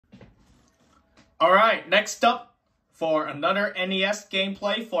Alright, next up for another NES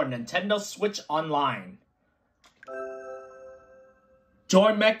gameplay for Nintendo Switch Online.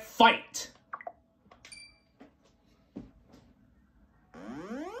 Join Mech Fight!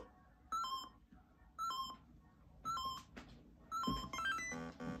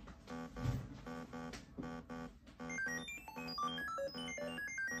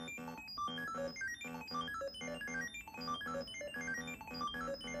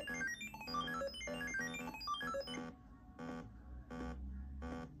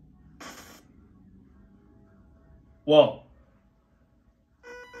 Whoa.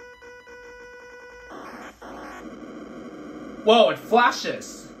 Whoa, it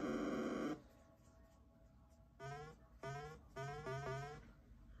flashes.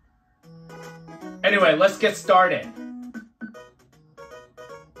 Anyway, let's get started.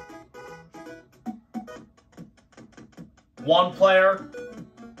 One player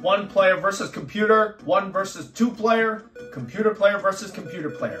versus computer, one versus two player, computer player versus computer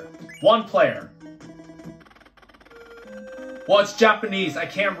player. One player. Well, it's Japanese. I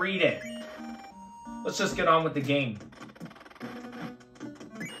can't read it. Let's just get on with the game.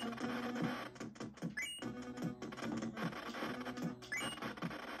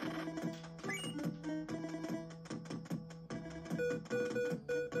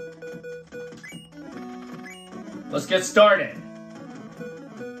 Let's get started.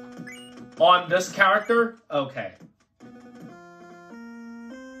 On this character? Okay.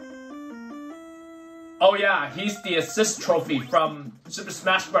 Oh yeah, he's the assist trophy from Super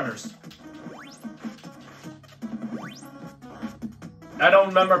Smash Bros. I don't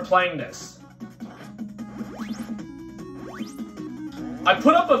remember playing this. I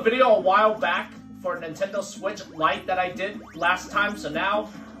put up a video a while back for Nintendo Switch Lite that I did last time, so now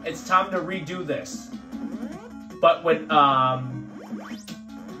it's time to redo this. But with, on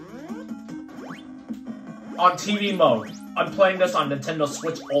TV mode. I'm playing this on Nintendo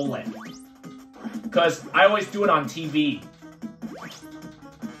Switch Online. Because I always do it on TV.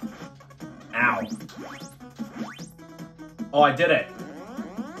 Ow. Oh, I did it.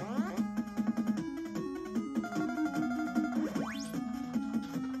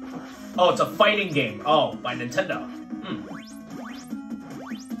 Oh, it's a fighting game. Oh, by Nintendo.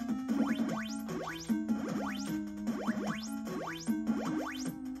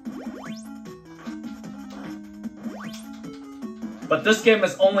 But this game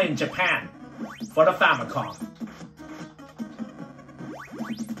is only in Japan. For the Famicom.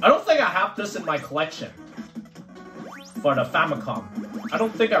 I don't think I have this in my collection. For the Famicom. I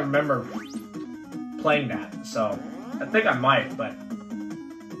don't think I remember playing that, so I think I might, but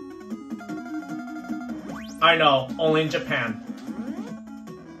I know, only in Japan.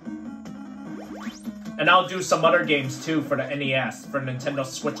 And I'll do some other games too for the NES, for Nintendo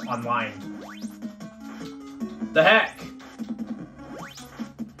Switch Online. The heck?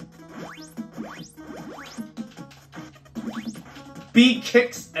 B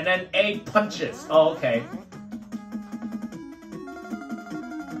kicks and then A punches. Oh, okay.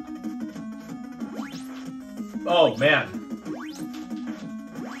 Oh, man.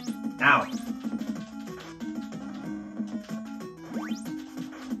 Ow.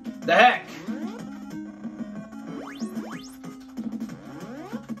 The heck?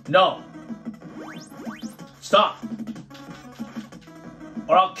 No. Stop.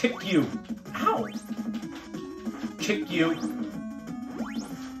 Or I'll kick you. Ow. Kick you.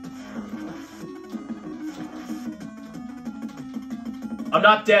 I'm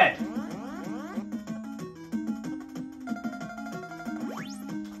not dead.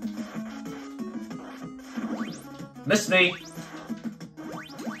 Miss me.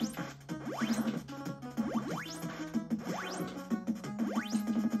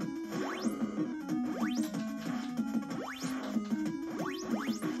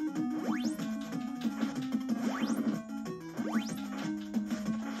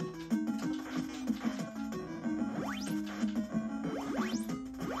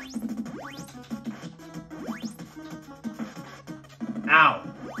 Ow.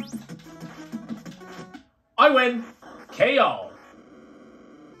 I win. KO.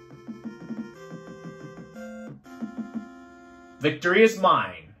 Victory is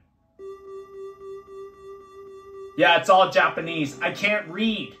mine. Yeah, it's all Japanese. I can't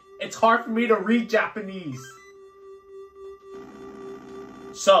read. It's hard for me to read Japanese.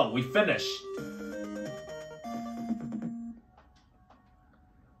 So, we finished.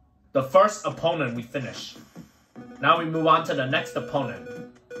 The first opponent we finished. Now we move on to the next opponent.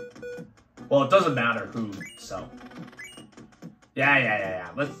 Well, it doesn't matter who, so. Yeah.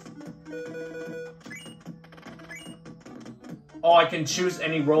 Let's. Oh, I can choose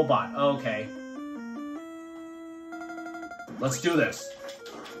any robot. Okay. Let's do this.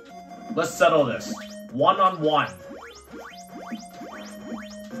 Let's settle this. One-on-one.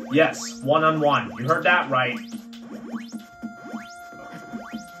 Yes, one-on-one. You heard that right.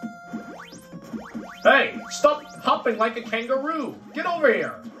 Hey, stop hopping like a kangaroo. Get over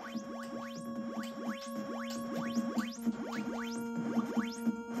here.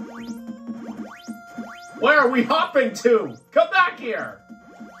 Where are we hopping to? Come back here.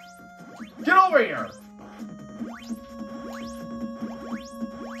 Get over here.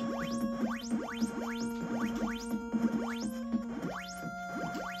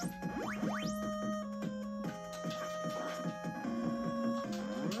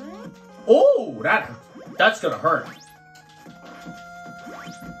 Oh, that's gonna hurt.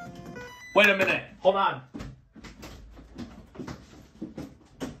 Wait a minute. Hold on.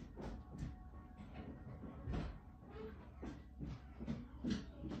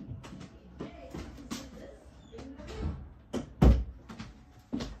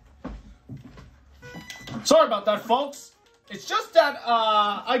 Sorry about that, folks. It's just that,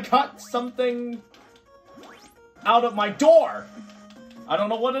 I got something out of my door. I don't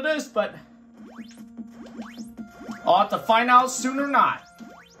know what it is, but I'll have to find out soon or not.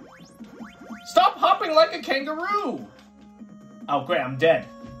 Stop hopping like a kangaroo! Oh, great, I'm dead.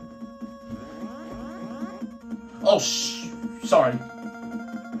 Oh, sorry.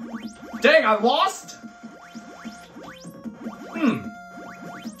 Dang, I lost?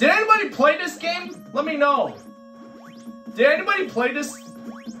 Did anybody play this game? Let me know. Did anybody play this?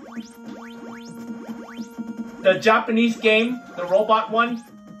 The Japanese game? The robot one?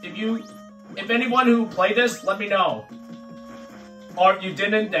 If anyone who played this, let me know. Or if you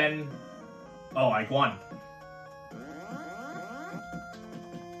didn't, then... Oh, I won.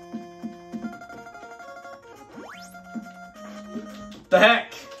 The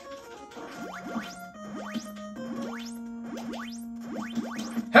heck?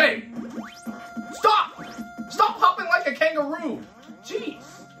 Hey! Stop! Stop hopping like a kangaroo! Jeez!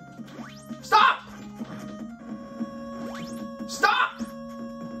 Stop! Stop!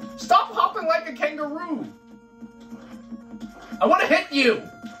 Stop hopping like a kangaroo! I want to hit you!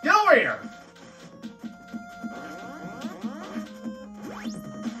 Get over here!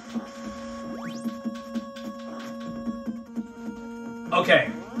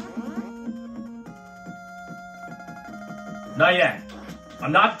 Okay. Not yet.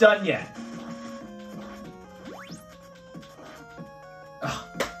 I'm not done yet.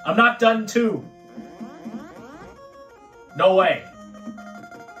 Ugh, I'm not done too. No way.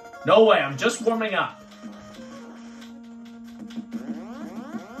 No way, I'm just warming up.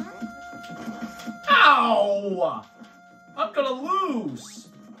 Ow! I'm gonna lose.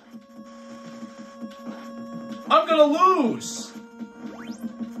 I'm gonna lose.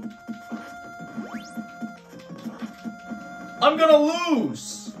 I'm gonna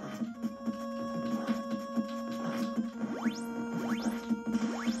lose!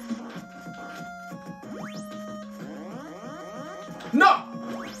 No!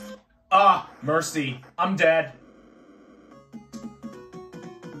 Ah, mercy. I'm dead.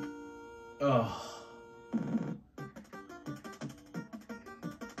 Ugh.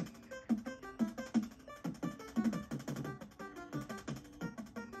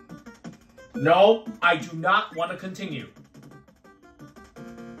 No, I do not want to continue.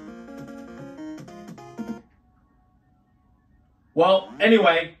 Well,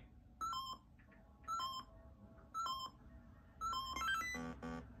 anyway.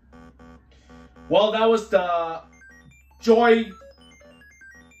 Well, that was the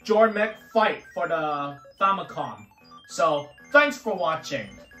Mech fight for the Famicom. So, thanks for watching.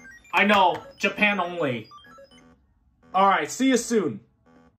 I know, Japan only. Alright, see you soon.